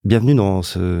Bienvenue dans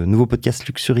ce nouveau podcast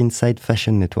Luxury Inside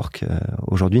Fashion Network.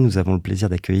 Aujourd'hui, nous avons le plaisir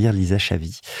d'accueillir Lisa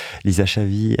Chavy. Lisa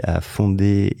Chavy a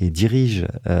fondé et dirige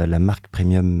la marque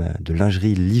premium de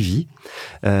lingerie LIVY.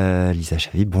 Lisa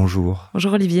Chavy, bonjour.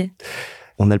 Bonjour Olivier.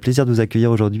 On a le plaisir de vous accueillir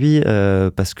aujourd'hui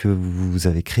parce que vous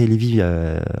avez créé LIVY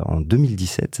en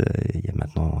 2017, il y a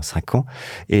maintenant 5 ans,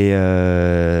 et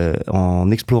en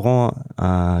explorant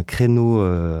un créneau,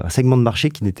 un segment de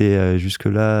marché qui n'était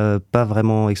jusque-là pas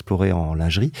vraiment exploré en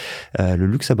lingerie, le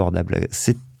luxe abordable.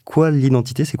 C'est quoi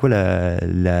l'identité, c'est quoi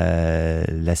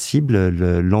la cible,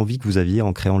 l'envie que vous aviez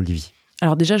en créant LIVY ?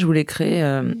 Alors déjà, je voulais créer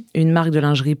une marque de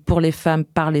lingerie pour les femmes,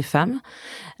 par les femmes,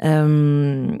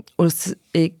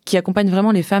 et qui accompagne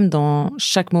vraiment les femmes dans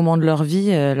chaque moment de leur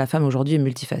vie. La femme aujourd'hui est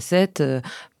multifacette.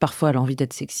 Parfois, elle a envie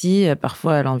d'être sexy.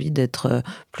 Parfois, elle a envie d'être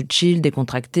plus chill,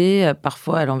 décontractée.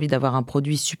 Parfois, elle a envie d'avoir un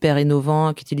produit super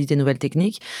innovant qui utilise des nouvelles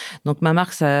techniques. Donc, ma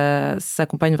marque, ça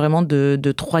s'accompagne vraiment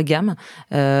de 3 gammes.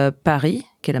 Paris,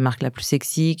 qui est la marque la plus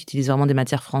sexy, qui utilise vraiment des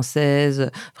matières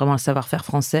françaises, vraiment le savoir-faire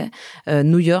français.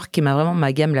 New York, qui est vraiment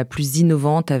ma gamme la plus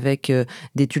innovante, avec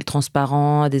des tulles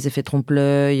transparents, des effets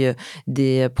trompe-l'œil,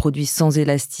 des produits sans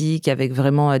élastique, avec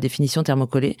vraiment des finitions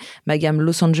thermocollées. Ma gamme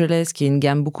Los Angeles, qui est une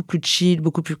gamme beaucoup plus chill,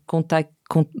 beaucoup plus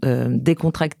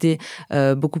décontractée,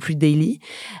 beaucoup plus daily.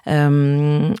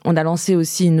 On a lancé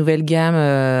aussi une nouvelle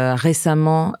gamme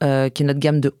récemment, qui est notre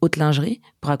gamme de haute lingerie,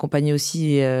 pour accompagner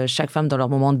aussi chaque femme dans leur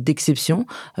moment d'exception,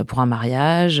 pour un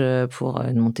mariage, pour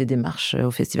une montée des marches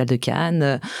au Festival de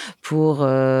Cannes, pour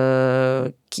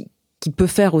qui peut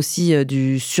faire aussi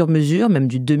du sur-mesure, même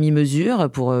du demi-mesure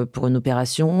pour une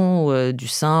opération, du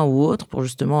sein ou autre, pour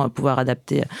justement pouvoir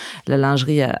adapter la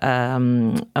lingerie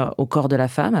au corps de la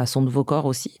femme, à son nouveau corps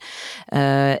aussi.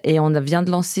 Et on vient de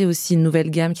lancer aussi une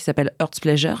nouvelle gamme qui s'appelle Earth's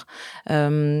Pleasure,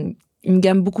 une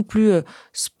gamme beaucoup plus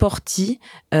sporty,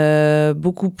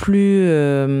 beaucoup plus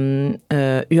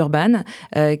urbaine,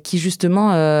 qui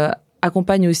justement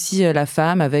accompagne aussi la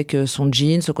femme avec son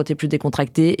jean, ce côté plus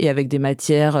décontracté, et avec des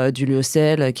matières du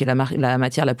lyocell, qui est la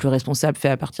matière la plus responsable,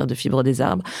 faite à partir de fibres des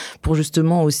arbres, pour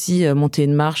justement aussi monter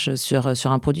une marche sur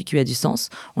un produit qui a du sens.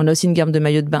 On a aussi une gamme de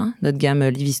maillots de bain, notre gamme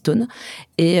Livingstone,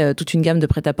 et toute une gamme de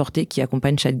prêt-à-porter qui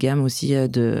accompagne chaque gamme aussi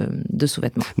de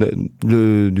sous-vêtements.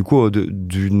 Du coup,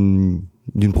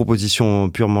 d'une proposition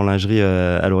purement lingerie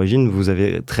à l'origine, vous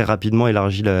avez très rapidement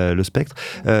élargi le spectre.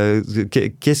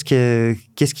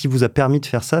 Qu'est-ce qui vous a permis de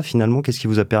faire ça finalement ? Qu'est-ce qui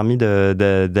vous a permis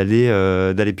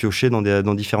d'aller piocher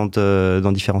dans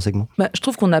différents segments ? Je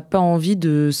trouve qu'on n'a pas envie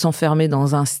de s'enfermer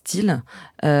dans un style,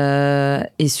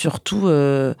 et surtout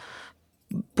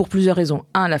pour plusieurs raisons.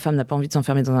 1, la femme n'a pas envie de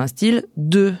s'enfermer dans un style.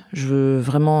 2, je veux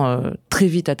vraiment très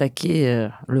vite attaquer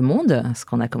le monde, ce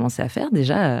qu'on a commencé à faire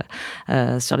déjà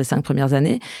sur les 5 premières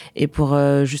années. Et pour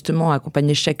justement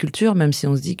accompagner chaque culture, même si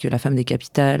on se dit que la femme des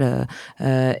capitales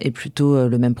est plutôt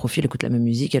le même profil, écoute la même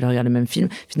musique, elle regarde le même film.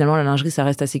 Finalement, la lingerie, ça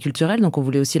reste assez culturel. Donc, on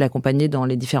voulait aussi l'accompagner dans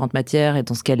les différentes matières et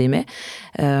dans ce qu'elle aimait.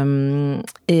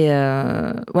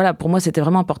 Voilà, pour moi, c'était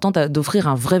vraiment important d'offrir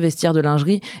un vrai vestiaire de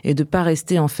lingerie et de pas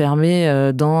rester enfermé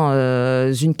dans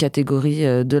une catégorie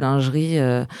de lingerie.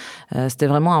 C'était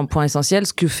vraiment un point essentiel,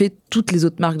 ce que fait toutes les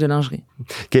autres marques de lingerie.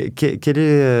 Quelle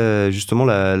est justement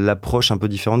l'approche un peu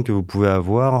différente que vous pouvez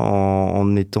avoir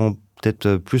en étant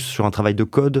peut-être plus sur un travail de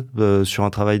code, sur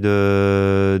un travail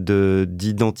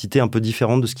d'identité un peu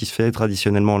différente de ce qui se fait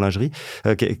traditionnellement en lingerie.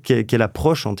 Quelle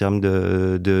approche en termes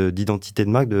d'identité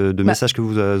de marque, de messages que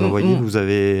vous envoyez, vous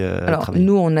avez Alors, travaillé ?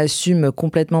 Nous, on assume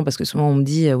complètement, parce que souvent on me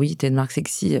dit, oui, t'es une marque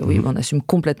sexy. Oui, on assume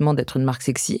complètement d'être une marque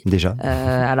sexy. Déjà.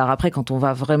 Alors après, quand on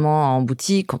va vraiment en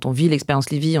boutique, quand on vit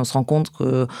l'expérience Livy, on se rend compte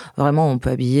que vraiment, on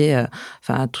peut habiller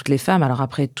toutes les femmes. Alors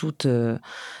après,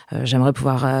 j'aimerais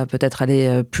pouvoir peut-être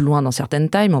aller plus loin dans certaines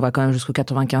tailles, mais on va quand même jusqu'au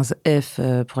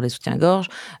 95F pour les soutiens-gorge,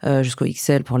 jusqu'au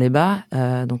XL pour les bas.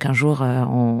 Donc un jour,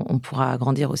 on pourra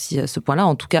agrandir aussi ce point-là.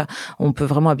 En tout cas, on peut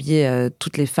vraiment habiller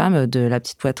toutes les femmes, de la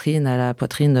petite poitrine à la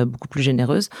poitrine beaucoup plus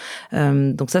généreuse.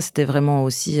 Donc ça, c'était vraiment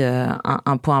aussi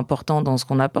un point important dans ce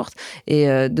qu'on apporte. Et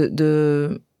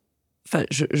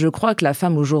je crois que la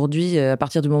femme aujourd'hui, à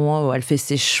partir du moment où elle fait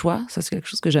ses choix, ça c'est quelque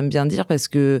chose que j'aime bien dire, parce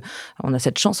que on a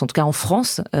cette chance, en tout cas en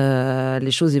France,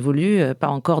 les choses évoluent, pas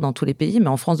encore dans tous les pays, mais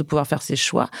en France, de pouvoir faire ses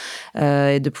choix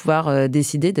et de pouvoir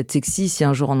décider d'être sexy si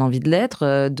un jour on a envie de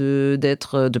l'être,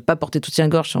 de pas porter tout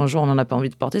soutien-gorge si un jour on n'en a pas envie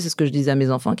de porter. C'est ce que je disais à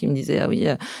mes enfants qui me disaient, ah oui,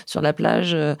 sur la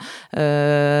plage,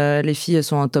 les filles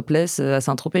sont en topless à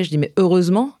Saint-Tropez. Je dis, mais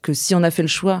heureusement que si on a fait le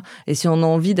choix et si on a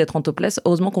envie d'être en topless,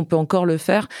 heureusement qu'on peut encore le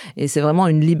faire. Et c'est vraiment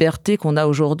une liberté qu'on a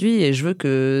aujourd'hui, et je veux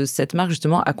que cette marque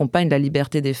justement accompagne la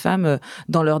liberté des femmes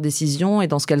dans leurs décisions et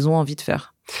dans ce qu'elles ont envie de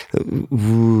faire.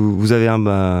 Vous avez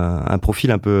un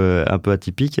profil un peu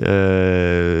atypique.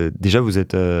 Déjà, vous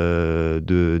êtes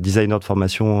de designer de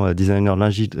formation, designer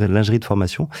lingerie de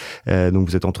formation. Donc,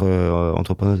 vous êtes entre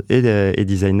entrepreneur et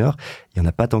designer. Il n'y en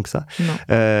a pas tant que ça.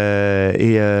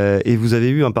 Et vous avez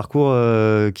eu un parcours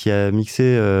qui a mixé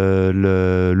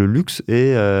le luxe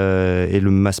et le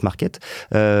mass market.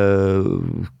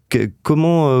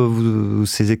 Comment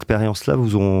ces expériences-là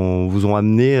vous ont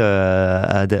amené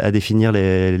à définir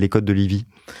les codes de Livy?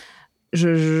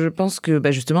 Je pense que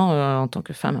justement, en tant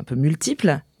que femme un peu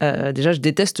multiple, déjà, je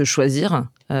déteste choisir.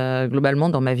 Globalement,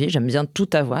 dans ma vie, j'aime bien tout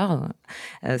avoir.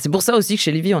 C'est pour ça aussi que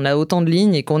chez Livy, on a autant de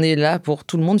lignes et qu'on est là pour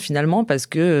tout le monde finalement, parce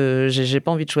que j'ai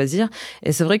pas envie de choisir.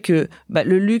 Et c'est vrai que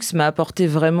le luxe m'a apporté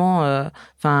vraiment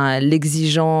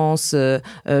l'exigence,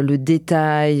 le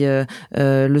détail,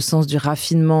 le sens du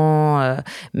raffinement.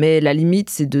 Mais la limite,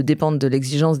 c'est de dépendre de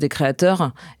l'exigence des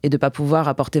créateurs et de pas pouvoir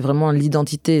apporter vraiment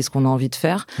l'identité et ce qu'on a envie de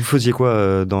faire. Vous faisiez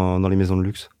quoi dans les maisons de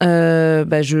luxe?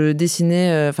 Je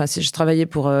dessinais, je travaillais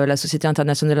pour la Société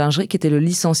internationale de lingerie, qui était le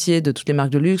licencié de toutes les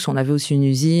marques de luxe. On avait aussi une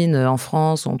usine en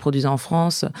France, on produisait en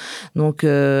France. Donc,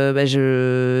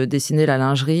 je dessinais la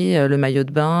lingerie, le maillot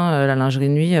de bain, la lingerie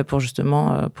de nuit, pour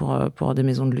justement pour des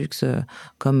maisons de luxe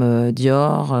comme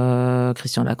Dior,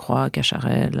 Christian Lacroix,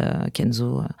 Cacharel,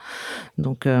 Kenzo.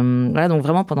 Donc voilà, donc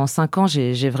vraiment pendant 5 ans,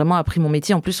 j'ai vraiment appris mon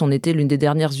métier. En plus, on était l'une des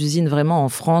dernières usines vraiment en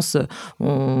France.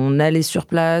 On allait sur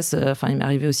place. Il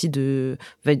m'arrivait aussi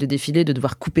veille de défilé, de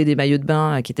devoir couper des maillots de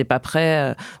bain qui n'étaient pas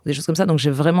prêts, des choses comme ça. Donc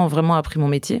j'ai vraiment, vraiment appris mon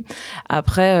métier.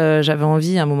 Après, j'avais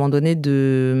envie à un moment donné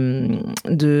de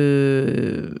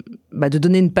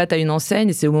donner une patte à une enseigne.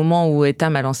 Et c'est au moment où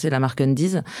Etam a lancé la marque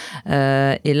Undies.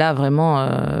 Et là, vraiment,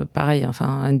 pareil,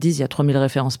 Undies, il y a 3000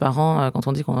 références par an. Quand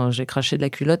on dit que j'ai craché de la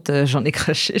culotte, j'en ai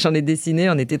craché, j'en ai dessiné.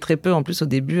 On était très peu en plus au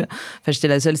début. J'étais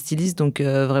la seule styliste. Donc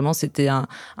vraiment, c'était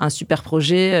un super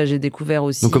projet. J'ai découvert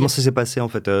aussi... Donc comment ça s'est passé en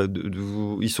fait?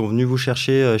 Ils sont venus vous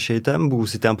chercher chez Etam ou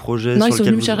c'était un projet Non, sur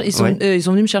lequel ils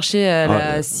sont venus me chercher à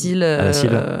la CIL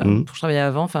pour que je travaillais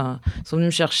avant. Ils sont venus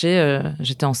me chercher.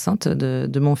 J'étais enceinte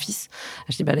de mon fils.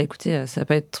 Je dis, écoutez, ça va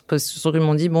pas être... Surtout qu'ils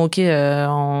m'ont dit, bon, ok,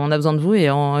 on a besoin de vous et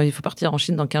il faut partir en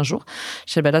Chine dans 15 jours.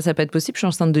 Je dis, là, ça va pas être possible. Je suis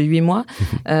enceinte de 8 mois.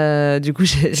 Du coup,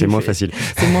 c'est moins facile.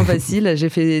 C'est moins facile. J'ai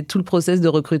fait tout le process de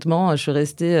recrutement. Je suis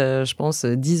restée, je pense,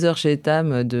 10 heures chez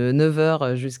Etam, de 9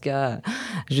 heures jusqu'à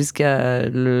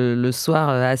le soir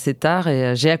assez tard.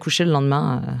 Et j'ai accouché le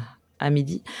lendemain à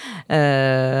midi.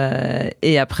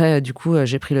 Et après, du coup,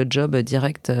 j'ai pris le job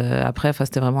direct après.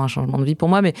 C'était vraiment un changement de vie pour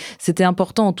moi. Mais c'était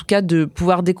important, en tout cas, de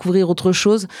pouvoir découvrir autre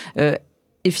chose.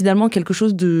 Et finalement, quelque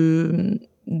chose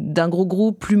d'un gros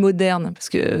groupe plus moderne. Parce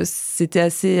que c'était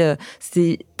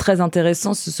très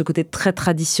intéressant, ce côté très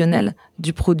traditionnel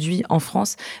du produit en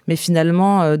France. Mais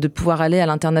finalement, de pouvoir aller à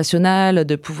l'international,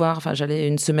 de pouvoir...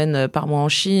 j'allais 1 semaine par mois en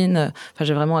Chine.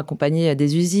 J'ai vraiment accompagné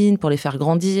des usines pour les faire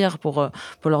grandir, pour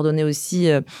leur donner aussi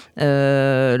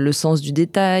le sens du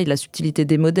détail, la subtilité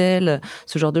des modèles,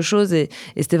 ce genre de choses. Et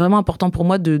c'était vraiment important pour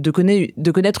moi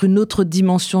de connaître une autre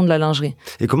dimension de la lingerie.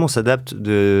 Et comment on s'adapte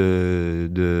de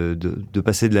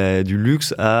passer du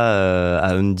luxe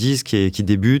à Undies qui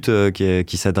débute,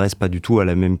 qui s'adresse pas du tout à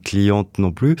la même cliente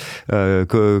non plus?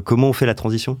 Comment on fait la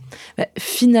transition?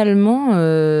 Finalement,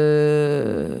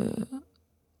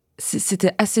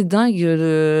 c'était assez dingue.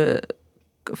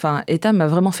 Etam m'a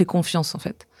vraiment fait confiance en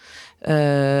fait.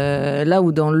 Là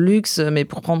où dans le luxe, mais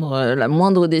pour prendre la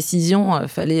moindre décision,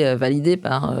 fallait valider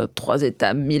par 3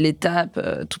 étapes, 1000 étapes,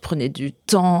 tout prenait du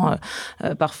temps.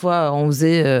 Parfois, on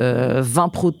faisait 20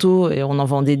 protos et on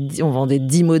vendait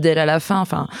 10 modèles à la fin.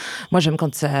 Moi, j'aime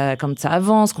quand ça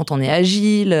avance, quand on est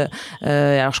agile.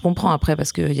 Alors, je comprends après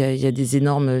parce qu'il y a des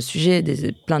énormes sujets,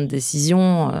 plein de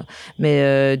décisions.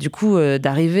 Mais du coup,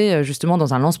 d'arriver justement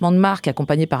dans un lancement de marque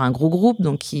accompagné par un gros groupe,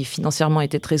 donc qui financièrement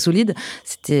était très solide,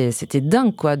 c'était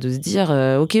dingue, quoi, de se dire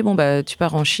ok, tu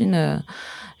pars en Chine,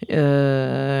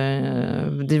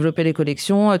 développer les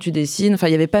collections, tu dessines. Il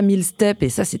n'y avait pas 1000 steps et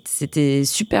ça, c'était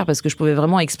super parce que je pouvais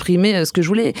vraiment exprimer ce que je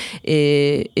voulais.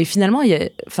 Et finalement,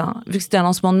 vu que c'était un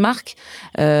lancement de marque,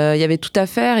 il y avait tout à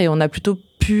faire et on a plutôt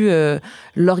pu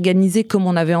l'organiser comme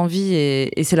on avait envie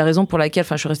et c'est la raison pour laquelle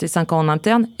je suis restée 5 ans en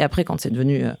interne et après quand c'est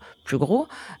devenu plus gros,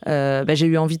 j'ai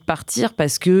eu envie de partir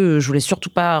parce que je voulais surtout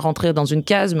pas rentrer dans une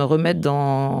case, me remettre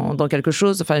dans quelque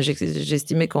chose. Enfin,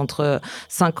 j'estimais qu'entre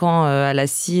 5 ans à la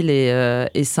CIL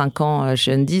et 5 ans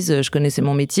chez Undies, je connaissais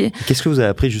mon métier. Qu'est-ce que vous avez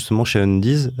appris justement chez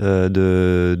Undies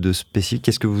de spécifique?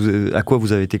 À quoi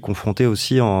vous avez été confronté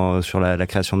aussi sur la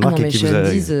création de marque? Non, mais chez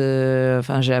Undies,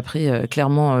 j'ai appris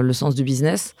clairement le sens du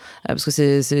business, parce que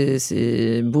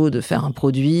c'est beau de faire un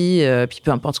produit, puis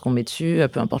peu importe ce qu'on met dessus,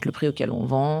 peu importe le prix auquel on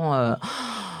vend,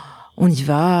 on y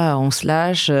va, on se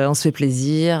lâche, on se fait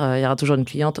plaisir, il y aura toujours une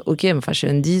cliente. Ok, mais enfin, chez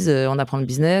Undies, on apprend le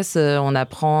business, on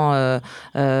apprend,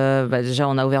 déjà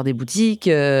on a ouvert des boutiques,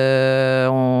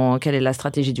 quelle est la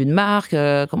stratégie d'une marque,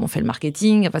 comment on fait le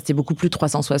marketing. Enfin, c'était beaucoup plus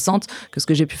 360 que ce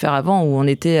que j'ai pu faire avant, où on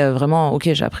était vraiment, ok,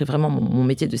 j'ai appris vraiment mon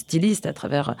métier de styliste à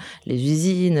travers les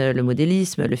usines, le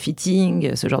modélisme, le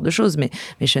fitting, ce genre de choses. Mais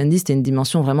chez Undies, c'était une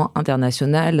dimension vraiment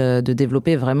internationale de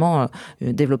développer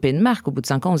une marque. Au bout de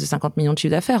 5 ans, on faisait 50 millions de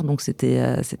chiffre d'affaires, donc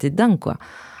c'était dingue, quoi.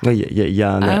 Oui, il y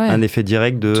a un effet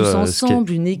direct de... Tous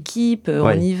ensemble, une équipe,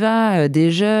 on y va,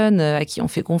 des jeunes à qui on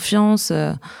fait confiance.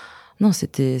 Non,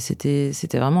 c'était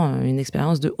vraiment une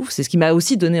expérience de ouf. C'est ce qui m'a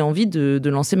aussi donné envie de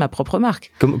lancer ma propre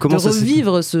marque. Comment de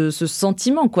revivre ce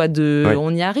sentiment, quoi,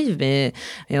 on y arrive, mais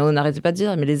on n'arrêtait pas de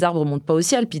dire, mais les arbres montent pas au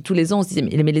ciel. Puis tous les ans, on se disait,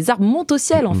 mais les arbres montent au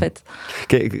ciel, en fait.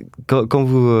 Quand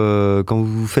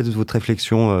vous faites votre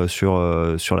réflexion sur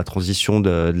la transition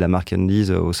de la marque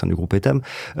Undies au sein du groupe Etam,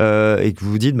 et que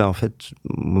vous vous dites, en fait,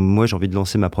 moi, j'ai envie de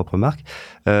lancer ma propre marque,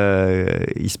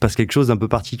 il se passe quelque chose d'un peu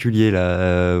particulier,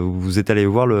 là. Vous êtes allé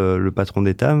voir le patron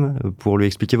d'Etam pour lui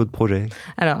expliquer votre projet.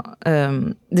 Alors,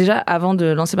 déjà, avant de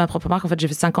lancer ma propre marque, en fait, j'ai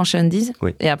fait 5 ans chez Undies.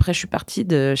 Oui. Et après, je suis partie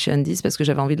de chez Undies parce que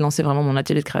j'avais envie de lancer vraiment mon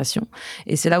atelier de création.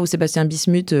 Et c'est là où Sébastien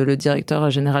Bismuth, le directeur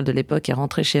général de l'époque, est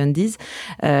rentré chez Undies,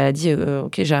 dit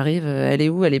ok, j'arrive, elle est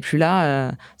où? Elle est plus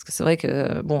là. Parce que c'est vrai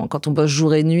que, quand on bosse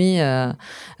jour et nuit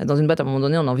dans une boîte, à un moment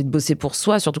donné, on a envie de bosser pour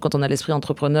soi, surtout quand on a l'esprit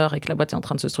entrepreneur et que la boîte est en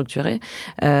train de se structurer.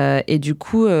 Et du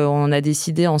coup, on a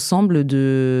décidé ensemble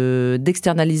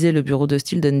d'externaliser le bureau de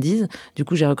style d'Undies. Du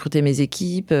coup, j'ai recruté mes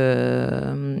équipes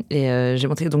et j'ai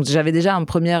monté. Donc, j'avais déjà un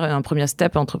premier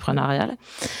step entrepreneurial.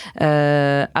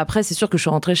 Après, c'est sûr que je suis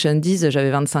rentrée chez Undies,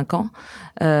 j'avais 25 ans.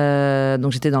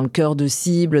 Donc, j'étais dans le cœur de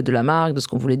cible de la marque, de ce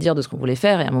qu'on voulait dire, de ce qu'on voulait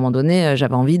faire. Et à un moment donné,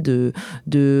 j'avais envie de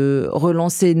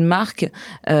relancer une marque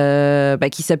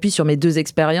qui s'appuie sur mes 2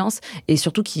 expériences et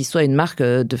surtout qui soit une marque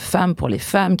de femmes pour les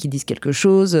femmes, qui disent quelque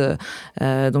chose.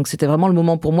 Donc, c'était vraiment le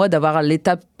moment pour moi d'avoir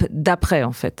l'étape d'après,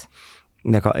 en fait.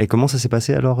 D'accord. Et comment ça s'est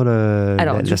passé alors,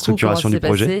 la structuration du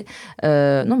projet?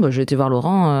 J'ai été voir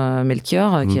Laurent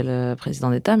Melchior, qui est le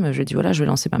président d'Etam. Je lui ai dit, voilà, je vais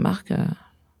lancer ma marque.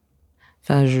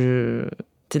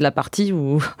 T'es de la partie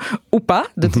ou pas.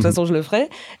 De toute façon, je le ferai.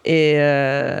 Et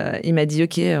il m'a dit,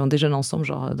 OK, on déjeune ensemble,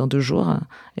 genre dans 2 jours.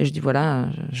 Et je dis, voilà,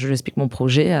 je lui explique mon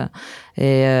projet.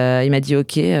 Et il m'a dit,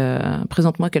 OK,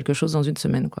 présente-moi quelque chose dans 1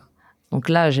 semaine, quoi. Donc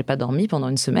là, j'ai pas dormi pendant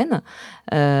 1 semaine.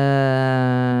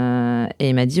 Et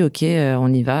il m'a dit, OK,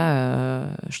 on y va.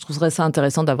 Je trouverais ça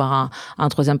intéressant d'avoir un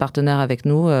 3e partenaire avec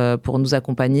nous pour nous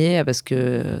accompagner, parce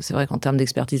que c'est vrai qu'en termes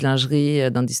d'expertise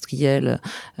lingerie, d'industriel,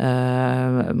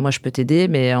 moi, je peux t'aider,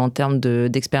 mais en termes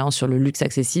d'expérience sur le luxe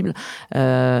accessible,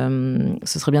 ce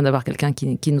serait bien d'avoir quelqu'un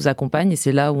qui nous accompagne. Et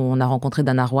c'est là où on a rencontré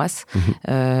Dana Roas,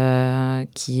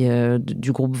 qui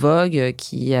du groupe Vogue,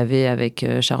 qui avait, avec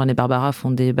Sharon et Barbara,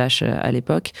 fondé Bash à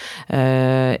l'époque,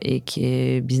 et qui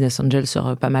est business angel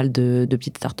sur pas mal de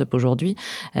petites startups aujourd'hui,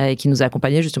 et qui nous a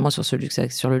accompagnés justement sur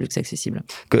le luxe accessible.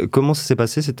 Comment ça s'est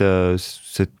passé cette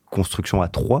construction à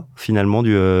 3 finalement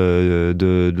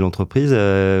de l'entreprise?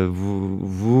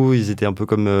 Ils étaient un peu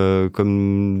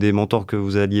comme des mentors que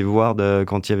vous alliez voir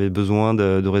quand il y avait besoin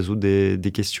de résoudre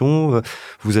des questions.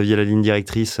 Vous aviez la ligne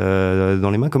directrice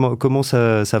dans les mains. Comment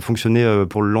ça a fonctionné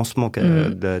pour le lancement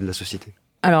de la société?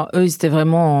 Alors, eux, ils étaient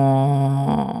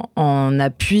vraiment en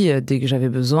appui dès que j'avais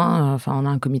besoin. Enfin, on a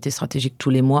un comité stratégique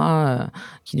tous les mois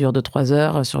qui dure 2-3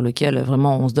 heures, sur lequel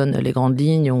vraiment on se donne les grandes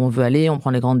lignes, où on veut aller, on prend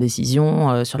les grandes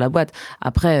décisions sur la boîte.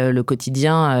 Après, le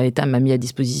quotidien, Etam m'a mis à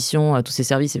disposition tous ces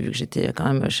services. Et vu que j'étais quand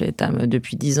même chez Etam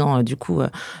depuis 10 ans, du coup,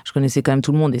 je connaissais quand même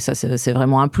tout le monde. Et ça, c'est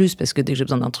vraiment un plus, parce que dès que j'ai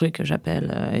besoin d'un truc,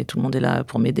 j'appelle et tout le monde est là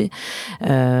pour m'aider.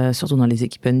 Surtout dans les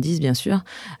équipes Undies, bien sûr.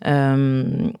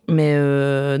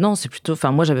 Non, c'est plutôt...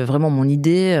 moi, j'avais vraiment mon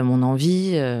idée, mon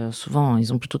envie. Souvent,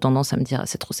 ils ont plutôt tendance à me dire «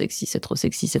 c'est trop sexy, c'est trop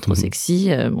sexy, c'est trop sexy ».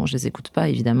 Bon, je les écoute pas,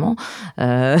 évidemment.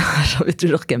 J'en vais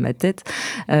toujours qu'à ma tête.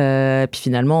 Puis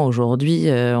finalement, aujourd'hui,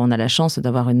 on a la chance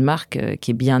d'avoir une marque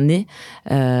qui est bien née.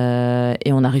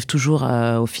 Et on arrive toujours,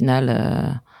 au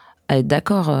final... à être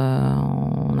d'accord.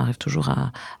 On arrive toujours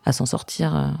à s'en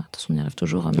sortir. De toute façon, on y arrive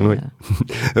toujours. Oui.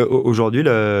 Aujourd'hui,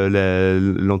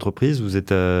 l'entreprise, vous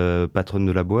êtes patronne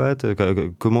de la boîte.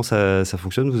 Comment ça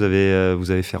fonctionne? Vous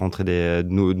avez fait rentrer de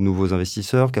nouveaux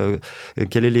investisseurs.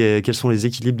 Quels sont les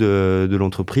équilibres de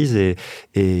l'entreprise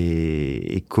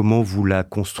et comment vous la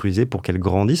construisez pour qu'elle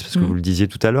grandisse? Parce que vous le disiez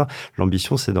tout à l'heure,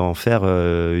 l'ambition, c'est d'en faire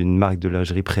une marque de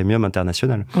lingerie premium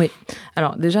internationale. Oui.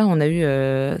 Alors déjà, on a eu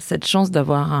cette chance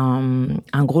d'avoir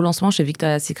un gros lancement chez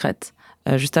Victoria's Secret.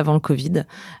 Juste avant le Covid.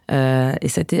 Et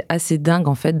c'était assez dingue,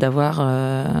 en fait, d'avoir,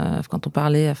 quand on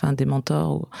parlait des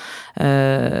mentors,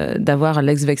 d'avoir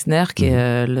Lex Wexner, qui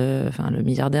est le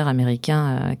milliardaire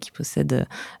américain qui possède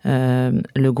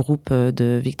le groupe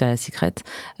de Victoria's Secret,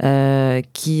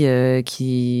 qui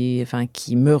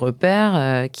me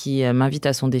repère, qui m'invite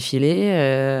à son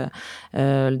défilé.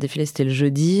 Le défilé, c'était le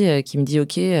jeudi, qui me dit «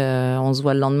 Ok, on se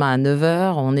voit le lendemain à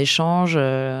 9h, on échange »,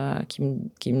 qui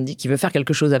me dit qu'il veut faire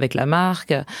quelque chose avec la marque.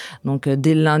 Donc,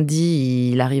 dès le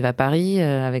lundi, il arrive à Paris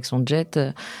avec son jet.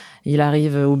 Il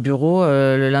arrive au bureau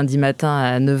le lundi matin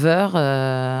à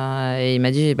 9h et il m'a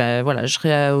dit voilà, je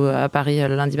serai à Paris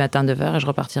le lundi matin à 9h et je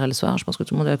repartirai le soir. Je pense que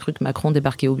tout le monde a cru que Macron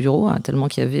débarquait au bureau, tellement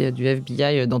qu'il y avait du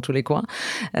FBI dans tous les coins.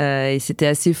 Et c'était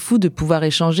assez fou de pouvoir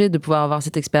échanger, de pouvoir avoir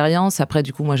cette expérience. Après,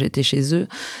 du coup, moi, j'étais chez eux.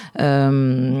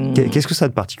 Qu'est-ce que ça a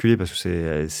de particulier? Parce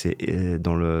que c'est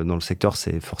dans le secteur,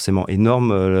 c'est forcément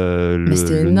énorme. Mais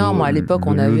c'était énorme. À l'époque,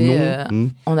 on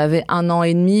avait 1 an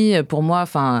et demi. Pour moi,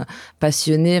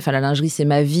 passionné. La lingerie, c'est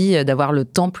ma vie, d'avoir le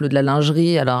temple de la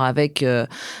lingerie. Alors avec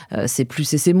c'est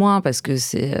plus et c'est moins parce que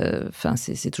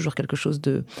c'est toujours quelque chose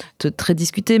de très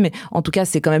discuté. Mais en tout cas,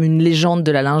 c'est quand même une légende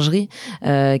de la lingerie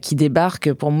qui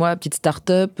débarque. Pour moi, petite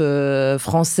start-up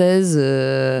française.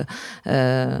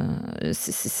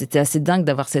 C'était assez dingue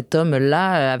d'avoir cet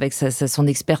homme-là avec son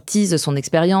expertise, son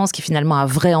expérience, qui est finalement un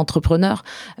vrai entrepreneur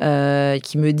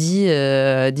qui me dit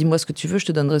dis-moi ce que tu veux, je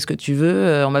te donnerai ce que tu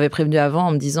veux. On m'avait prévenu avant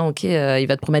en me disant ok, il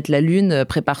va te promettre la lune,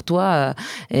 prépare-toi.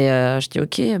 Et je dis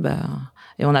ok,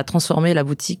 et on a transformé la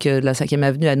boutique de la 5e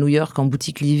avenue à New York en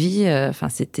boutique Livy.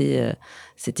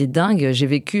 C'était dingue. J'ai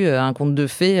vécu un conte de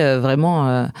fées,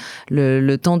 vraiment,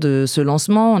 le temps de ce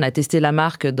lancement. On a testé la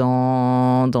marque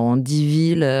dans 10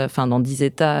 villes, dans 10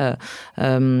 États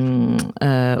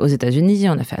aux États-Unis.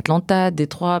 On a fait Atlanta,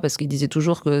 Détroit, parce qu'ils disaient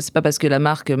toujours que c'est pas parce que la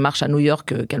marque marche à New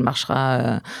York qu'elle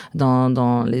marchera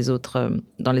dans les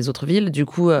autres villes. Du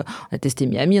coup, on a testé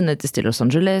Miami, on a testé Los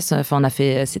Angeles.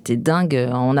 C'était dingue.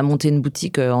 On a monté une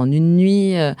boutique en une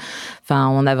nuit.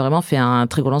 On a vraiment fait un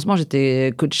très gros lancement.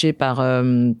 J'étais coachée par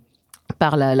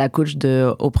la coach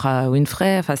de Oprah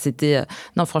Winfrey.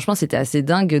 Franchement, c'était assez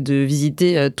dingue de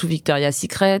visiter tout Victoria's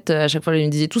Secret. À chaque fois, elle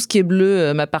me disait tout ce qui est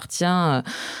bleu m'appartient.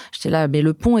 J'étais là, mais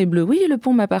le pont est bleu. Oui, le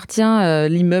pont m'appartient.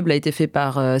 L'immeuble a été fait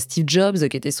par Steve Jobs,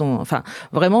 qui était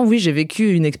vraiment, oui, j'ai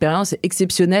vécu une expérience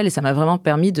exceptionnelle et ça m'a vraiment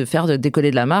permis de faire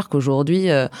décoller de la marque. Aujourd'hui,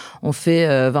 on fait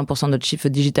 20% de notre chiffre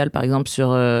digital, par exemple,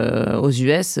 aux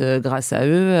US, grâce à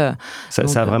eux.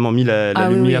 Ça a vraiment mis la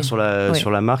lumière sur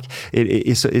la marque.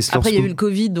 Et après, il y a eu le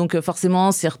Covid, donc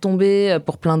forcément, c'est retombé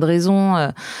pour plein de raisons.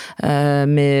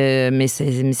 Mais ça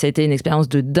a été une expérience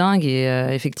de dingue. Et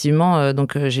effectivement,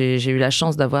 j'ai eu la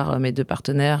chance d'avoir mes 2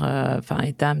 partenaires,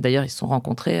 Etam, d'ailleurs, ils se sont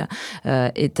rencontrés.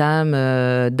 Etam,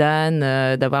 Dan,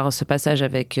 d'avoir ce passage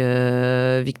avec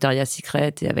Victoria's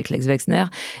Secret et avec Lex Wexner.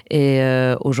 Et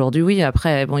aujourd'hui, oui,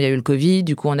 après, il y a eu le Covid.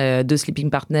 Du coup, on a 2 sleeping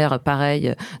partners,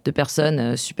 pareil, 2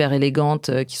 personnes super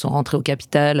élégantes qui sont rentrées au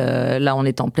capital. Là, on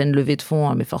est en pleine levée de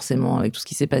fonds, mais forcément, avec tout ce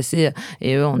qui s'est passé.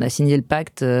 Et eux, on a signé le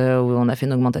pacte où on a fait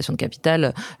une augmentation de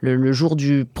capital le jour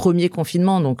du premier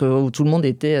confinement, donc où tout le monde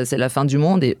c'est la fin du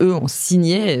monde, et eux ont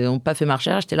signé et n'ont pas fait marche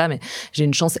arrière. J'étais là, mais j'ai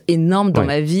une chance énorme dans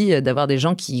ma vie d'avoir des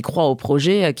gens qui croient au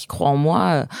projet, qui croient en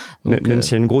moi. Donc, même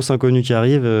s'il y a une grosse inconnue qui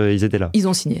arrive, ils étaient là. Ils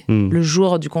ont signé le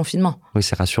jour du confinement. Oui,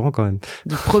 c'est rassurant quand même.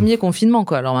 Du premier confinement,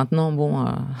 quoi. Alors maintenant,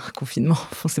 confinement,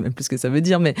 on sait même plus ce que ça veut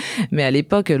dire, mais à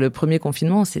l'époque, le premier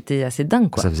confinement, c'était assez dingue,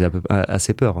 quoi. Ça faisait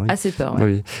assez peur. Oui. Assez peur, ouais.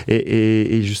 Oui.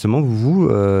 Et justement, vous,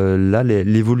 là,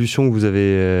 l'évolution que vous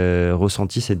avez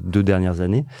ressentie ces 2 dernières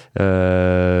années,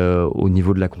 au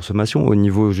niveau de la consommation, au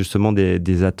niveau justement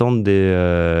des attentes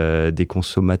des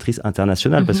consommatrices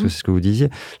internationales, parce que c'est ce que vous disiez,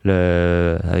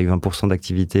 avec 20%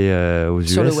 d'activité aux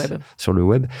US, sur le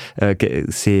web,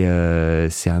 c'est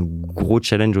un gros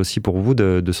challenge aussi pour vous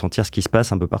de sentir ce qui se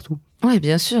passe un peu partout. Oui,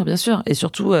 bien sûr. Et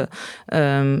surtout,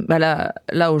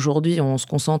 là aujourd'hui, on se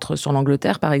concentre sur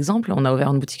l'Angleterre, par exemple. On a ouvert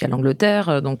une boutique à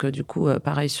l'Angleterre, donc du coup,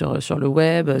 pareil sur le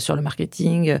web, sur le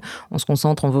marketing. On se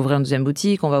concentre, on va ouvrir une 2e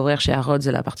boutique, on va ouvrir chez Harrods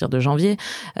à partir de janvier,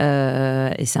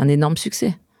 et c'est un énorme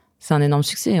succès. c'est un énorme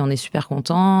succès. On est super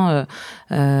contents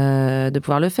de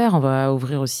pouvoir le faire. On va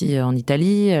ouvrir aussi en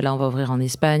Italie. Là, on va ouvrir en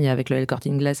Espagne avec le El Corte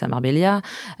Inglés à Marbella.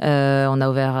 On a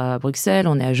ouvert à Bruxelles,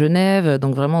 on est à Genève.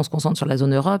 Donc vraiment, on se concentre sur la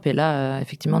zone Europe. Et là,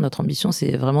 effectivement, notre ambition,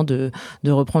 c'est vraiment de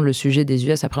reprendre le sujet des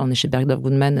US. Après, on est chez Bergdorf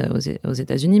Goodman aux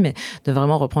États-Unis, mais de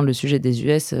vraiment reprendre le sujet des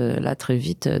US là très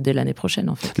vite, dès l'année prochaine,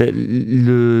 en fait.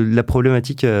 La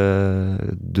problématique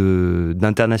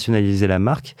d'internationaliser la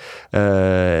marque,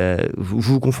 vous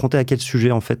vous confrontez à quel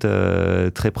sujet, en fait,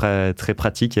 très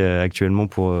pratique actuellement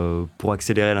pour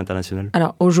accélérer l'international?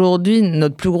 Alors, aujourd'hui,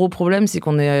 notre plus gros problème, c'est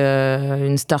qu'on est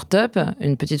une start-up,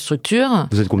 une petite structure.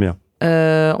 Vous êtes combien?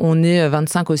 On est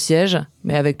 25 au siège,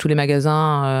 mais avec tous les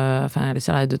magasins, les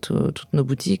salariés de toutes nos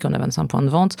boutiques, on a 25 points de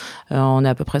vente. On est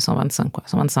à peu près 125,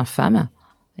 125 femmes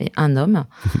et un homme.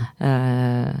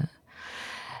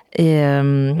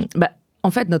 En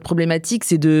fait, notre problématique,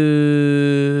 c'est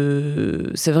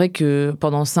vrai que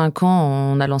pendant 5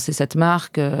 ans, on a lancé cette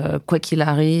marque. Quoi qu'il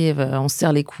arrive, on se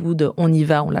serre les coudes, on y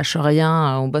va, on lâche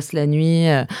rien, on bosse la nuit,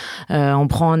 on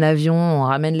prend un avion, on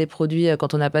ramène les produits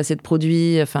quand on n'a pas assez de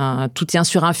produits. Enfin, tout tient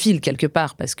sur un fil quelque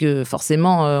part, parce que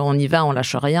forcément, on y va, on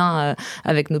lâche rien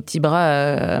avec nos petits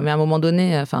bras. Mais à un moment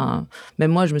donné,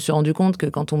 même moi, je me suis rendu compte que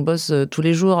quand on bosse tous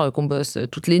les jours, qu'on bosse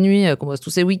toutes les nuits, qu'on bosse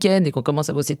tous ces week-ends et qu'on commence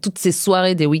à bosser toutes ces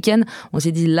soirées des week-ends, on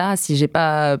s'est dit là, si j'ai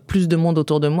pas plus de monde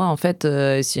autour de moi, en fait,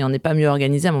 si on n'est pas mieux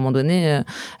organisé, à un moment donné,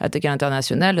 attaquer à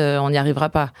l'international, on n'y arrivera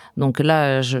pas. Donc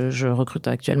là, je recrute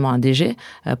actuellement un DG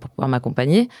pour pouvoir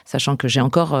m'accompagner, sachant que j'ai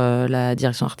encore la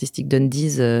direction artistique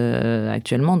d'Undies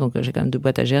actuellement, donc j'ai quand même 2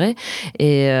 boîtes à gérer.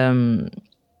 Et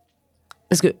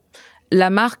parce que la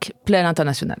marque plaît à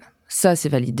l'international. Ça, c'est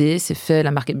validé, c'est fait,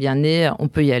 la marque est bien née, on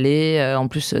peut y aller. En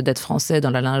plus d'être français dans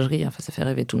la lingerie, ça fait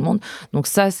rêver tout le monde. Donc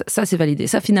ça, c'est validé.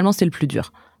 Ça, finalement, c'est le plus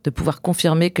dur, de pouvoir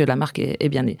confirmer que la marque est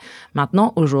bien née.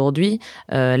 Maintenant, aujourd'hui,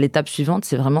 l'étape suivante,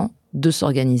 c'est vraiment de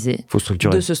s'organiser,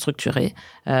 de se structurer.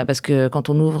 Parce que quand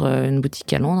on ouvre une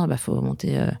boutique à Londres, faut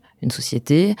monter une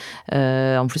société.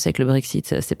 En plus, avec le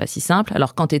Brexit, c'est pas si simple.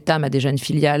 Alors, quand Etam a déjà une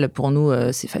filiale, pour nous,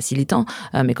 c'est facilitant.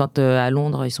 Mais quand à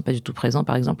Londres, ils sont pas du tout présents,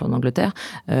 par exemple en Angleterre,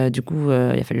 du coup,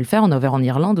 il a fallu le faire. On a ouvert en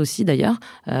Irlande aussi, d'ailleurs.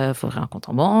 Faut ouvrir un compte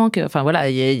en banque. Enfin, voilà,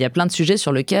 il y a plein de sujets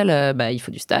sur lesquels il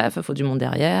faut du staff, il faut du monde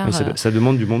derrière. Mais ça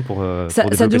demande du monde pour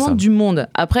développer ça demande du monde.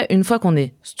 Après, une fois qu'on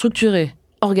est structuré,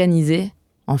 organisé,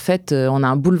 en fait, on a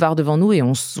un boulevard devant nous et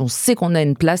on sait qu'on a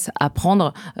une place à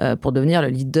prendre pour devenir le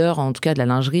leader, en tout cas de la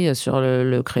lingerie, sur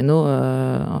le créneau,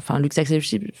 luxe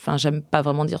accessible. J'aime pas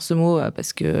vraiment dire ce mot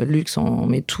parce que luxe, on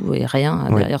met tout et rien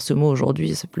derrière ce mot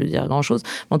aujourd'hui, ça peut dire grand-chose.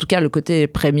 Mais en tout cas, le côté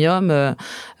premium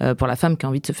pour la femme qui a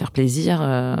envie de se faire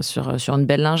plaisir sur une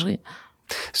belle lingerie.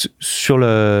 Sur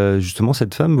justement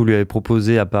cette femme, vous lui avez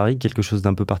proposé à Paris quelque chose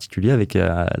d'un peu particulier avec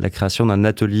la création d'un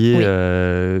atelier.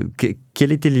 Oui.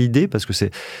 Quelle était l'idée? Parce que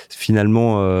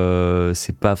finalement,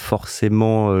 c'est pas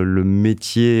forcément le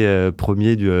métier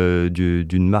premier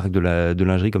d'une marque de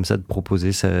lingerie comme ça, de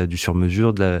proposer du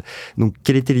sur-mesure. Donc,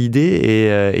 quelle était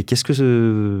l'idée et qu'est-ce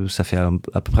que ça fait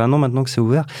à peu près 1 an maintenant que c'est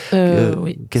ouvert?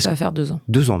 Oui, ça va faire 2 ans.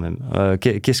 2 ans même.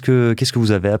 Qu'est-ce que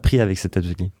vous avez appris avec cet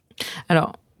atelier?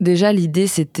 Alors, déjà, l'idée,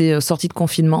 c'était sortie de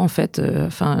confinement, en fait.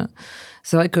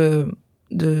 C'est vrai que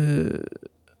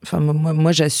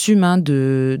moi, j'assume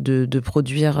de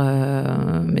produire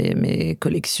mes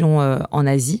collections en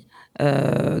Asie.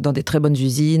 Dans des très bonnes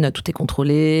usines, tout est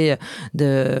contrôlé.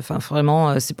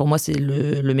 Vraiment, pour moi, c'est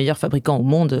le meilleur fabricant au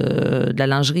monde de la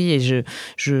lingerie, et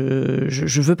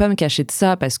je veux pas me cacher de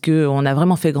ça parce que on a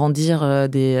vraiment fait grandir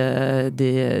des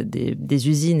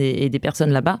usines et des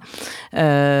personnes là-bas.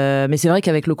 Mais c'est vrai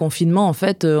qu'avec le confinement, en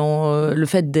fait, le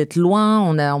fait d'être loin,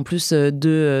 on a en plus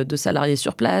 2 salariés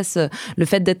sur place. Le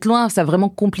fait d'être loin, ça a vraiment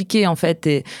compliqué, en fait.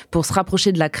 Et pour se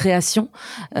rapprocher de la création,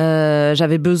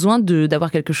 j'avais besoin d'avoir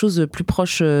quelque chose plus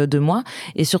proche de moi,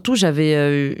 et surtout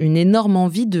j'avais une énorme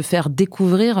envie de faire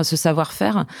découvrir ce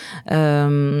savoir-faire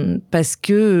parce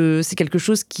que c'est quelque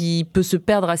chose qui peut se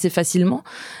perdre assez facilement,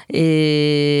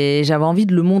 et j'avais envie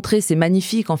de le montrer. C'est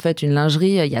magnifique, en fait, une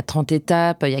lingerie, il y a 30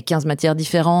 étapes, il y a 15 matières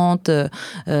différentes.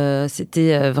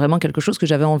 C'était vraiment quelque chose que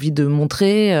j'avais envie de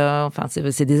montrer.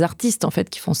 C'est des artistes, en fait,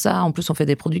 qui font ça. En plus, on fait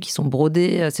des produits qui sont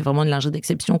brodés. C'est vraiment une lingerie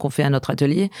d'exception qu'on fait à notre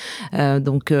atelier.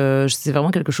 Donc c'est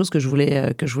vraiment quelque chose que je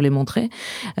voulais montrer.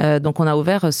 Donc, on a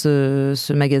ouvert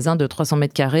ce magasin de 300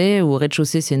 mètres carrés où au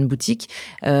rez-de-chaussée, c'est une boutique.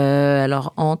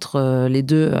 Alors, entre les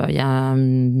deux, il y a un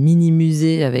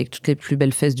mini-musée avec toutes les plus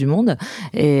belles fesses du monde.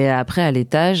 Et après, à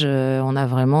l'étage, on a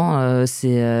vraiment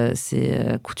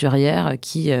ces couturières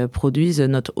qui produisent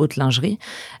notre haute lingerie.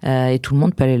 Et tout le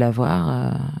monde peut aller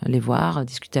les voir,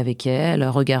 discuter avec elles,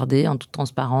 regarder en toute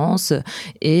transparence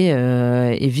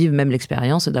et vivre même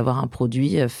l'expérience d'avoir un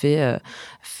produit fait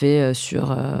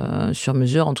sur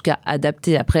mesure, en tout cas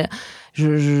adapté. Après, je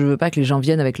veux pas que les gens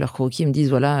viennent avec leur croquis et me disent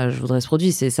voilà, je voudrais ce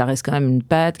produit. Ça reste quand même une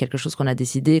pâte, quelque chose qu'on a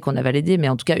décidé, qu'on a validé, mais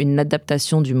en tout cas une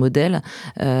adaptation du modèle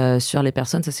sur les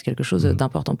personnes, ça c'est quelque chose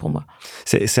d'important pour moi.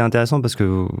 C'est intéressant parce que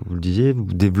vous le disiez,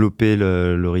 vous développez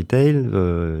le retail,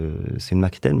 c'est une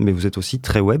marque retail, mais vous êtes aussi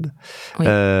très web. Oui.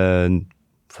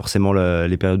 Forcément,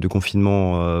 les périodes de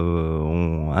confinement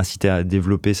ont incité à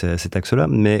développer cet axe-là,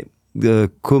 mais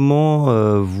comment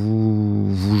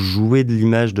vous jouez de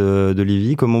l'image de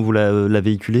Livy, comment vous la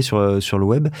véhiculez sur le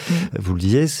web? Vous le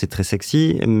disiez, c'est très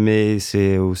sexy, mais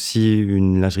c'est aussi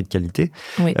une lingerie de qualité.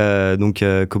 Oui. Donc,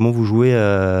 comment vous jouez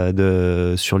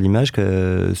sur l'image,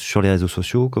 sur les réseaux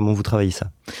sociaux? Comment vous travaillez ça?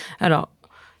 Alors,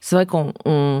 c'est vrai qu'on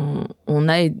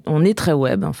est très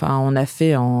web. Enfin, on a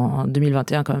fait en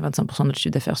 2021 quand même 25% de notre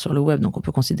chiffre d'affaires sur le web, donc on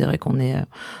peut considérer qu'on est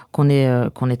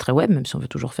très web, même si on veut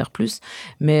toujours faire plus.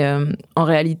 Mais en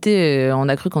réalité, on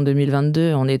a cru qu'en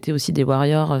 2022, on était aussi des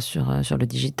warriors sur le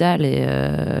digital, et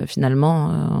finalement,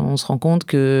 on se rend compte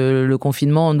que le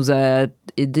confinement nous a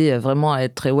aidé vraiment à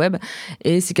être très web,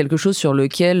 et c'est quelque chose sur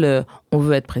lequel on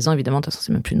veut être présent. Évidemment, de toute façon,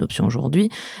 c'est même plus une option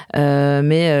aujourd'hui,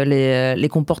 mais les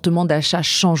comportements d'achat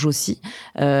changent aussi.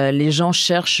 Les gens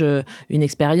cherchent une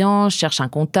expérience, cherchent un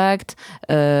contact,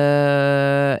 et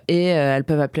elles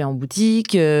peuvent appeler en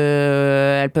boutique,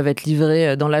 elles peuvent être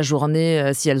livrées dans la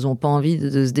journée si elles n'ont pas envie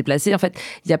de se déplacer. En fait,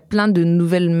 il y a plein de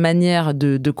nouvelles manières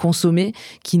de consommer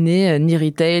qui n'est ni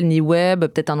retail, ni web,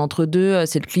 peut-être un entre-deux.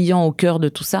 C'est le client au cœur de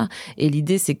tout ça. Et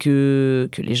l'idée, c'est que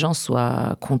les gens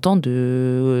soient contents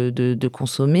de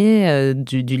consommer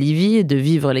du Livy, de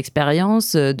vivre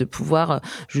l'expérience, de pouvoir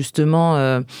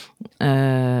justement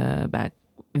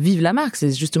vivre la marque.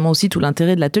 C'est justement aussi tout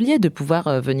l'intérêt de l'atelier, de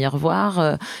pouvoir venir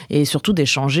voir et surtout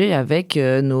d'échanger avec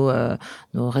nos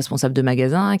responsables de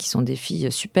magasins, qui sont des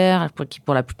filles super, qui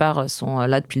pour la plupart sont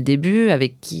là depuis le début,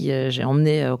 avec qui j'ai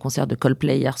emmené au concert de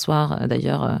Coldplay hier soir,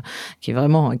 d'ailleurs, qui est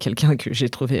vraiment quelqu'un que j'ai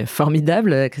trouvé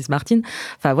formidable, Chris Martin.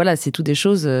 Enfin voilà, c'est tout des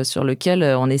choses sur lesquelles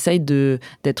on essaye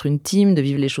d'être une team, de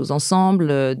vivre les choses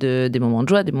ensemble, des moments de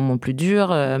joie, des moments plus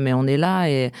durs, mais on est là,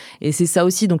 et c'est ça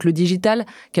aussi. Donc le digital,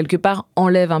 quelque part,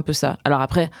 enlève un peu ça. Alors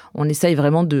après, on essaye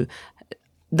vraiment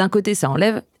d'un côté, ça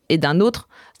enlève, et d'un autre,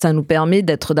 ça nous permet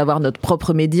d'avoir notre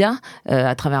propre média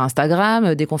à travers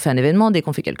Instagram. Dès qu'on fait un événement, dès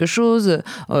qu'on fait quelque chose,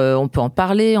 on peut en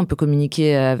parler, on peut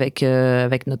communiquer avec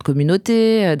notre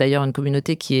communauté. D'ailleurs, une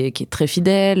communauté qui est très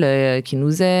fidèle, qui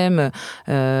nous aime,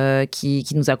 qui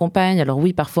nous accompagne. Alors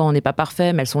oui, parfois on n'est pas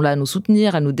parfait, mais elles sont là à nous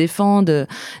soutenir, à nous défendre.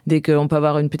 Dès qu'on peut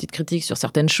avoir une petite critique sur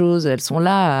certaines choses, elles sont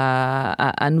là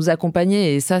à nous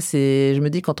accompagner. Et ça, je me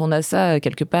dis, quand on a ça,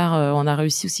 quelque part, on a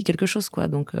réussi aussi quelque chose, quoi.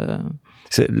 Donc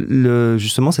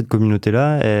justement, cette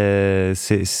communauté-là,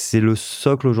 c'est le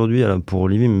socle aujourd'hui, pour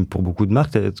Olivier, mais pour beaucoup de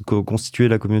marques. Constituer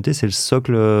la communauté, c'est le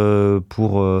socle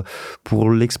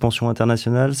pour l'expansion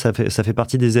internationale. Ça fait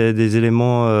partie des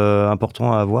éléments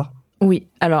importants à avoir. Oui,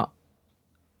 alors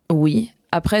oui.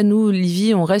 Après, nous,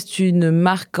 Livy, on reste une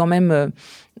marque quand même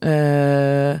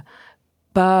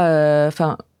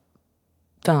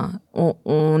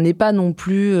on n'est pas non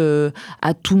plus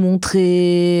à tout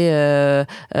montrer.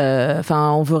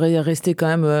 On veut rester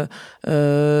quand même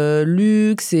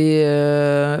luxe et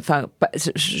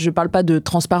je parle pas de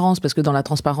transparence, parce que dans la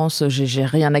transparence, j'ai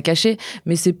rien à cacher.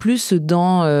 Mais c'est plus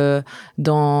dans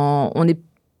on est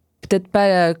peut-être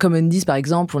pas comme Undies, par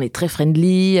exemple, on est très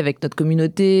friendly avec notre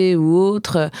communauté ou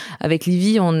autre. Avec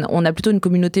Livy, on a plutôt une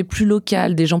communauté plus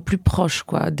locale, des gens plus proches,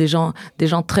 quoi, des gens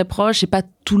très proches, et pas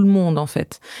tout le monde, en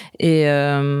fait. Et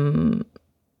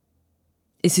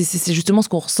c'est justement ce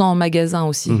qu'on ressent en magasin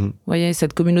aussi. Vous voyez,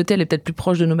 cette communauté, elle est peut-être plus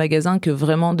proche de nos magasins que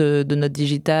vraiment de notre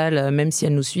digital, même si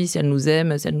elle nous suit, si elle nous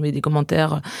aime, si elle nous met des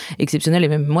commentaires exceptionnels. Et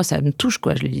même moi, ça me touche,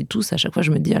 quoi. Je les lis tous. À chaque fois,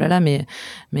 je me dis, ah là là, mais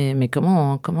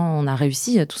comment on a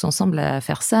réussi tous ensemble à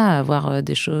faire ça, à avoir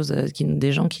des choses,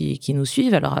 des gens qui nous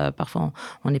suivent. Alors, parfois,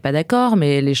 on n'est pas d'accord,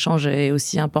 mais l'échange est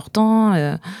aussi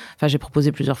important. J'ai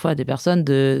proposé plusieurs fois à des personnes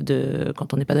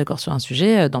quand on n'est pas d'accord sur un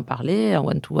sujet, d'en parler en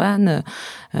one-to-one.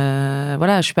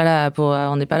 Voilà. Je suis pas là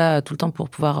on n'est pas là tout le temps pour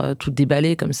pouvoir tout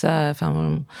déballer comme ça,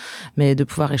 mais de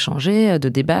pouvoir échanger, de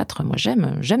débattre. Moi,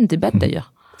 j'aime débattre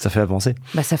d'ailleurs. Ça fait avancer.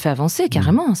 Ça fait avancer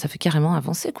carrément. Ça fait carrément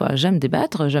avancer, quoi. J'aime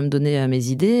débattre, j'aime donner mes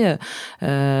idées,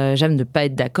 j'aime ne pas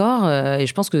être d'accord. Et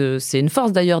je pense que c'est une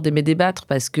force d'ailleurs d'aimer débattre,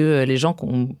 parce que les gens qui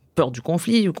ont peur du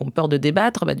conflit ou qui ont peur de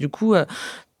débattre, du coup,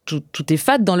 tout est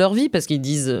fade dans leur vie, parce qu'ils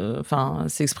disent,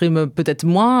 s'expriment peut-être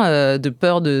moins de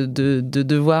peur de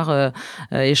devoir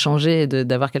échanger,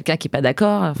 d'avoir quelqu'un qui n'est pas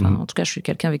d'accord. En tout cas, je suis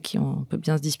quelqu'un avec qui on peut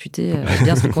bien se disputer,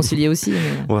 bien se réconcilier aussi. Mais...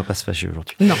 On va pas se fâcher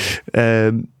aujourd'hui. Non.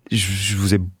 Je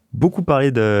vous ai beaucoup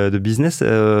parlé de business.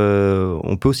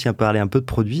 On peut aussi parler un peu de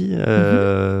produits.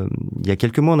 Il y a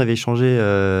quelques mois, on avait échangé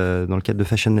dans le cadre de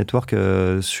Fashion Network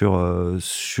sur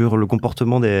le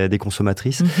comportement des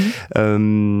consommatrices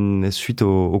suite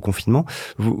au confinement.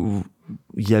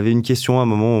 Il y avait une question à un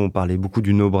moment où on parlait beaucoup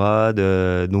du no-bra,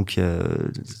 donc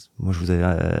moi je vous avais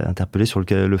interpellé sur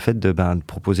le fait de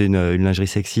proposer une lingerie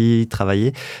sexy,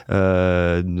 travailler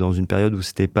dans une période où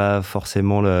c'était pas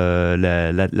forcément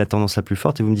la tendance la plus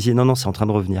forte, et vous me disiez non, c'est en train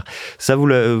de revenir. Ça, vous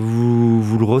le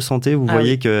ressentez, vous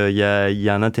voyez qu'il y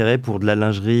a un intérêt pour de la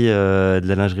lingerie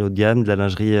haut de gamme, de la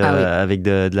lingerie avec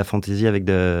de la fantaisie, avec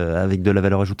de la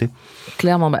valeur ajoutée.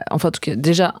 Clairement, en tout cas,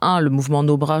 déjà le mouvement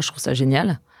no-bra, je trouve ça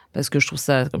génial. Parce que je trouve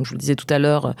ça, comme je vous le disais tout à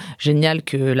l'heure, génial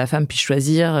que la femme puisse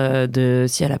choisir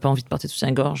si elle n'a pas envie de porter de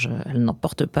soutien-gorge, elle n'en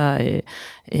porte pas.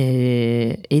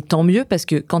 Et tant mieux, parce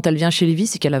que quand elle vient chez Livy,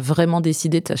 c'est qu'elle a vraiment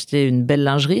décidé d'acheter une belle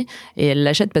lingerie, et elle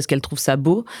l'achète parce qu'elle trouve ça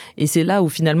beau. Et c'est là où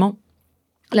finalement...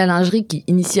 La lingerie, qui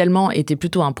initialement était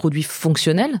plutôt un produit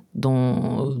fonctionnel,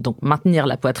 donc maintenir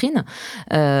la poitrine,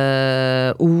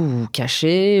 ou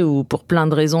cacher, ou pour plein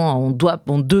de raisons,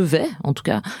 on devait, en tout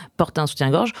cas, porter un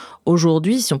soutien-gorge.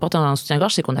 Aujourd'hui, si on porte un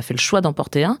soutien-gorge, c'est qu'on a fait le choix d'en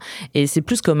porter un, et c'est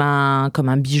plus comme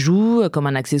un bijou, comme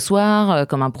un accessoire,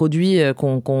 comme un produit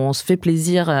qu'on se fait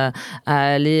plaisir à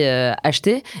aller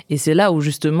acheter. Et c'est là où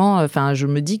justement, je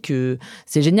me dis que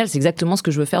c'est génial, c'est exactement ce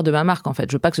que je veux faire de ma marque, en fait.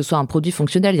 Je veux pas que ce soit un produit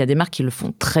fonctionnel. Il y a des marques qui le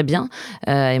font très bien.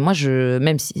 Et moi,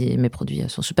 même si mes produits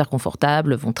sont super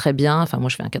confortables, vont très bien. Moi,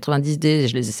 je fais un 90D,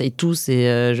 je les essaye tous,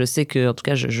 et je sais que, en tout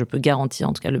cas, je peux garantir,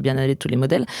 en tout cas, le bien-aller de tous les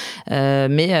modèles.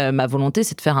 Mais ma volonté,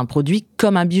 c'est de faire un produit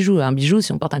comme un bijou. Un bijou,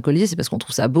 si on porte un collier, c'est parce qu'on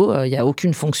trouve ça beau. Il y a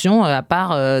aucune fonction à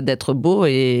part d'être beau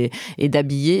et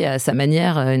d'habiller à sa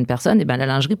manière une personne. Et la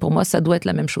lingerie, pour moi, ça doit être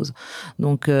la même chose.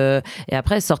 Donc, et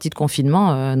après, sortie de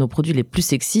confinement, nos produits les plus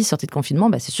sexy, sortie de confinement,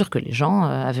 c'est sûr que les gens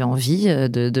avaient envie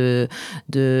de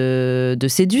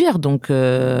séduire. Donc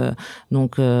moi,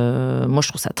 je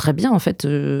trouve ça très bien, en fait,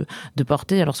 de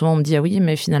porter. Alors souvent, on me dit, ah oui,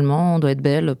 mais finalement, on doit être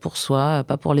belle pour soi,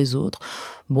 pas pour les autres.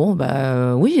 Bon,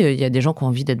 oui, il y a des gens qui ont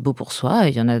envie d'être beaux pour soi,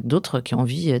 et il y en a d'autres qui ont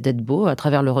envie d'être beaux à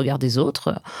travers le regard des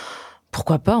autres.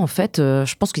 Pourquoi pas, en fait,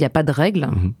 je pense qu'il n'y a pas de règle,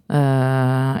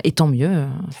 et tant mieux.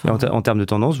 En termes de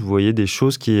tendance, vous voyez des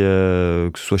choses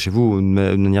que ce soit chez vous ou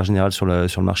de manière générale sur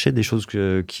le marché, des choses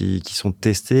qui sont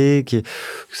testées,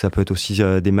 ça peut être aussi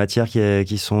des matières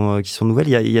qui sont nouvelles.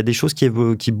 Il y a des choses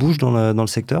qui bougent dans le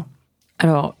secteur?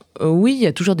 Alors, oui, il y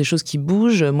a toujours des choses qui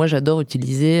bougent. Moi, j'adore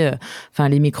utiliser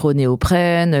les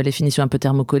micro-néoprènes, les finitions un peu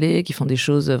thermocollées, qui font des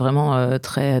choses vraiment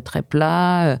très, très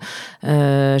plats.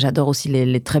 J'adore aussi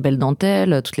les très belles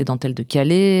dentelles, toutes les dentelles de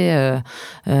Calais.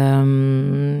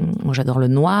 Moi, j'adore le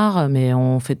noir, mais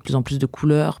on fait de plus en plus de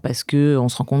couleurs, parce qu'on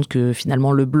se rend compte que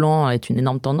finalement, le blanc est une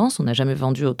énorme tendance. On n'a jamais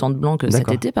vendu autant de blanc que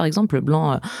cet été, par exemple. Le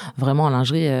blanc, vraiment, en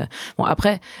lingerie. Bon,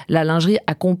 après, la lingerie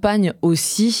accompagne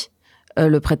aussi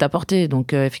le prêt-à-porter.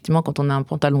 Donc, effectivement, quand on a un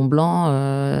pantalon blanc,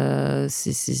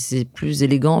 c'est plus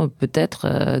élégant,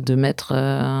 peut-être, de mettre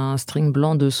un string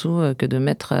blanc dessous que de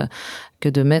mettre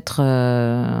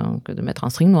un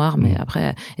string noir. Mais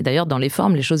après, et d'ailleurs, dans les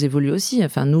formes, les choses évoluent aussi.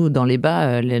 Nous, dans les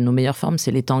bas, nos meilleures formes,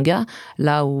 c'est les tangas.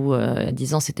 Là où, il y a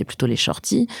 10 ans, c'était plutôt les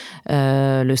shorties.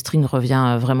 Le string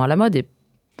revient vraiment à la mode, et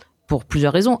pour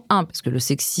plusieurs raisons. Un, parce que le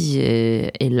sexy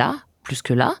est là, plus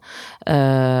que là,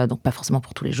 donc pas forcément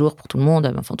pour tous les jours, pour tout le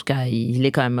monde, en tout cas il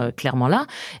est quand même clairement là,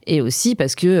 et aussi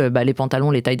parce que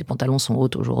les tailles des pantalons sont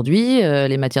hautes aujourd'hui,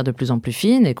 les matières de plus en plus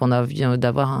fines, et qu'on a envie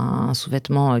d'avoir un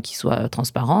sous-vêtement qui soit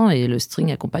transparent, et le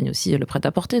string accompagne aussi le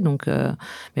prêt-à-porter. Donc,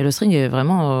 mais le string est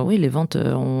vraiment, les ventes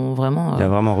ont vraiment... il y a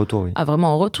vraiment un retour, oui.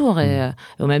 Vraiment un retour, et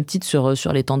au même titre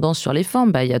sur les tendances, sur les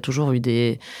formes, il y a toujours eu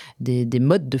des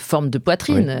modes de forme de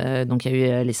poitrine. Oui. Donc il y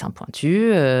a eu les seins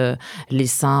pointus, les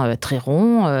seins très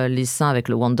ronds, les seins avec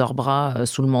le Wonder Bra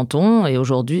sous le menton, et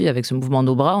aujourd'hui, avec ce mouvement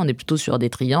no bras, on est plutôt sur des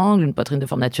triangles, une poitrine de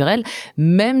forme naturelle,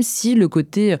 même si le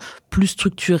côté plus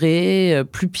structuré,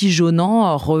 plus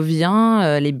pigeonnant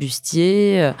revient, les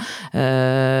bustiers, et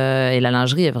la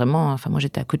lingerie est vraiment... moi,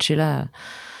 j'étais à Coachella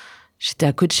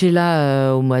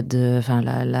au mois de...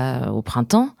 au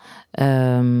printemps,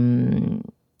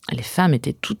 les femmes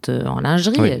étaient toutes en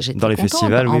lingerie. Oui, J'étais dans les contente,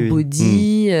 festivals, en oui.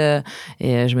 body.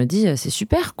 Et je me dis, c'est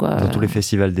super, quoi. Dans tous les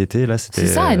festivals d'été, là, c'était...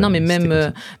 C'est ça. Et non, mais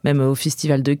même au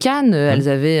festival de Cannes, elles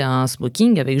avaient un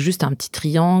smoking avec juste un petit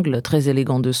triangle très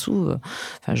élégant dessous.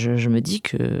 Enfin, je me dis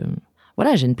que...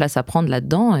 Voilà, j'ai une place à prendre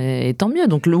là-dedans et tant mieux.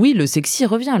 Donc oui, le sexy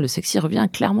revient,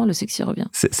 clairement le sexy revient.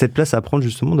 Cette place à prendre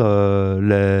justement dans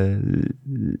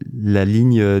la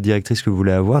ligne directrice que vous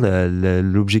voulez avoir,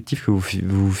 l'objectif que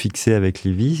vous fixez avec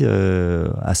Livy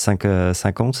à 5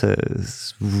 ans,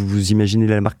 vous imaginez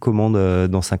la marque comment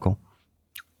dans 5 ans?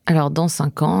 Alors, dans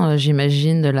 5 ans,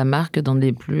 j'imagine la marque dans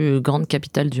les plus grandes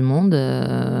capitales du monde.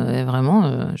 Et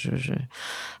vraiment,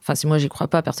 enfin, si moi, j'y crois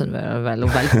pas, personne va le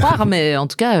croire. Mais en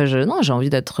tout cas, j'ai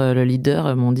envie d'être le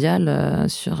leader mondial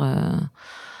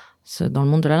dans le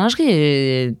monde de la lingerie.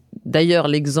 Et d'ailleurs,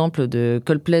 l'exemple de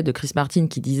Coldplay, de Chris Martin,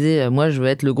 qui disait « Moi, je veux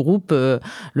être le groupe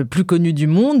le plus connu du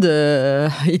monde ».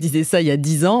 Il disait ça il y a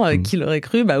 10 ans. Qui l'aurait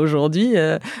cru? Aujourd'hui,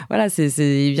 voilà,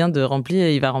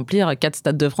 il va remplir 4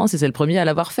 stades de France et c'est le premier à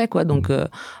l'avoir fait, quoi. Donc,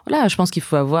 voilà, je pense qu'il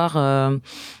faut avoir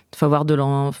de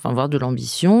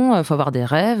l'ambition, il faut avoir des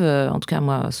rêves. En tout cas,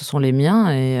 moi, ce sont les miens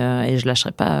et je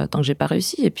lâcherai pas tant que j'ai pas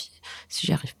réussi. Et puis, si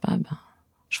j'y arrive pas,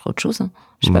 je ferai autre chose.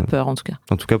 J'ai pas peur, en tout cas.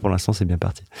 En tout cas, pour l'instant, c'est bien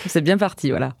parti. C'est bien parti,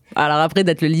 voilà. Alors après,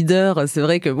 d'être le leader, c'est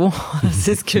vrai que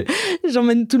c'est ce que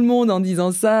j'emmène tout le monde en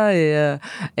disant ça. Et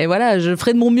voilà, je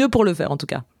ferai de mon mieux pour le faire, en tout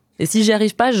cas. Et si j'y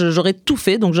arrive pas, j'aurai tout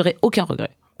fait, donc j'aurai aucun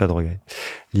regret. Pas de regret.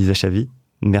 Lisa Chavy,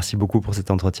 merci beaucoup pour cet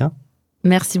entretien.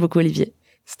 Merci beaucoup, Olivier.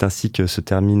 C'est ainsi que se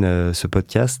termine ce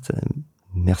podcast.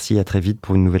 Merci, à très vite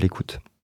pour une nouvelle écoute.